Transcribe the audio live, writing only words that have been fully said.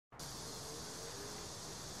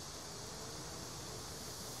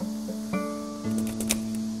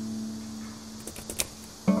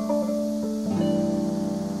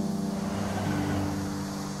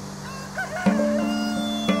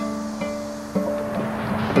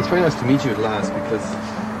It's very nice to meet you at last, because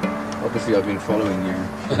obviously I've been following you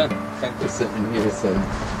for 7 years, so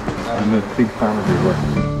I'm a big fan of your work.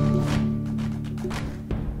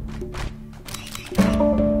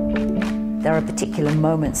 There are particular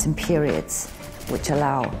moments and periods which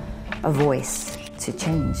allow a voice to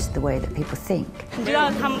change the way that people think.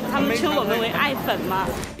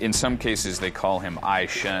 In some cases, they call him I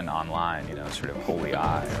Shen online, you know, sort of holy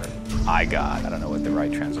eye or I God. I don't know what the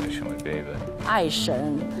right translation would be, but I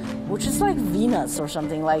Shen, which is like Venus or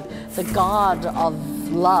something, like the god of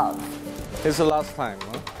love. It's the last time,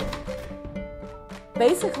 huh?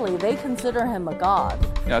 Basically, they consider him a god.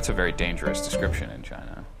 You know, that's a very dangerous description in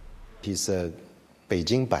China. He's a 北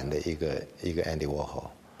京版的一个 Andy Warhol.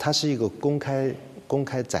 他是一个公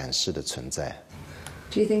开展示的存在。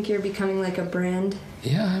 Do you think you're becoming like a brand?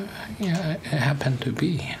 Yeah, I happen to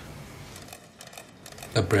be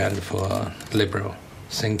a brand for liberal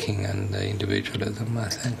thinking and individualism, I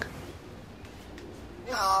think.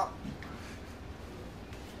 你好。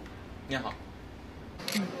你好。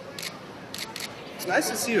Nice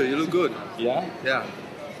to see you. You look good. Yeah? Yeah.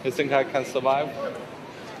 You think I can survive?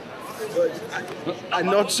 I'm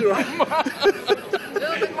not sure.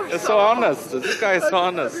 You're so honest. This guy is so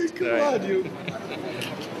honest. Come on, you.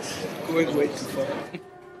 Going way too far.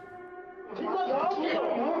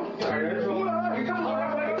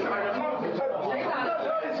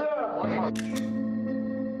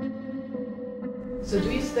 So do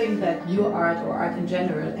you think that your art or art in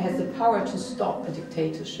general has the power to stop a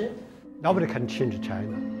dictatorship? Nobody can change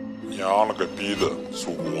China.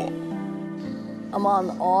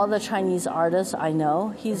 Among all the Chinese artists I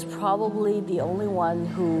know, he's probably the only one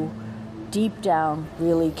who, deep down,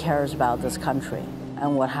 really cares about this country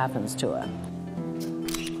and what happens to it.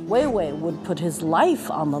 WEIWEI would put his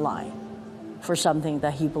life on the line for something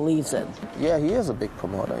that he believes in. Yeah, he is a big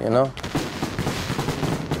promoter, you know?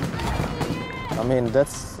 I mean,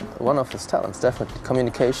 that's one of his talents, definitely.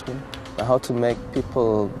 Communication, how to make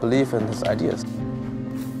people believe in his ideas.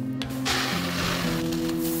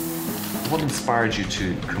 What inspired you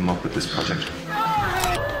to come up with this project?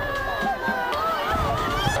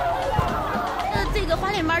 这个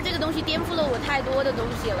花钱班这个东西颠覆了我太多的东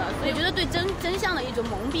西了，所以我觉得对真相的一种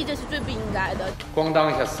蒙蔽，这是最不应该的。咣当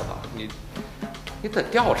一下死了，你得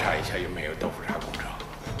调查一下有没有豆腐渣工程。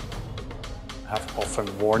I've often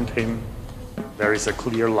warned him there is a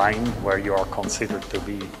clear line where you are considered to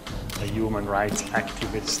be a human rights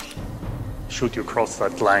activist. Should you cross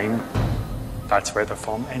that line, that's where the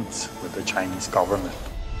fun ends with the Chinese government.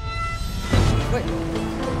 喂，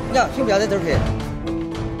呀，先不要在这儿拍。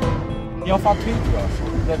你要发推主要是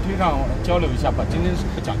在推上交流一下，把今天事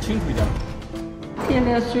讲清楚一点。天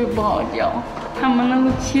天睡不好觉，他们能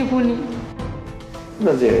够欺负你。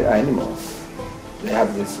But they're animals. They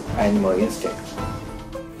have this animal instinct.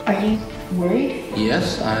 Are you worried?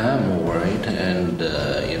 Yes, I am worried, and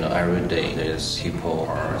you know, every day there's people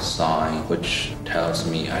or sign which tells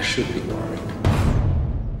me I should be worried.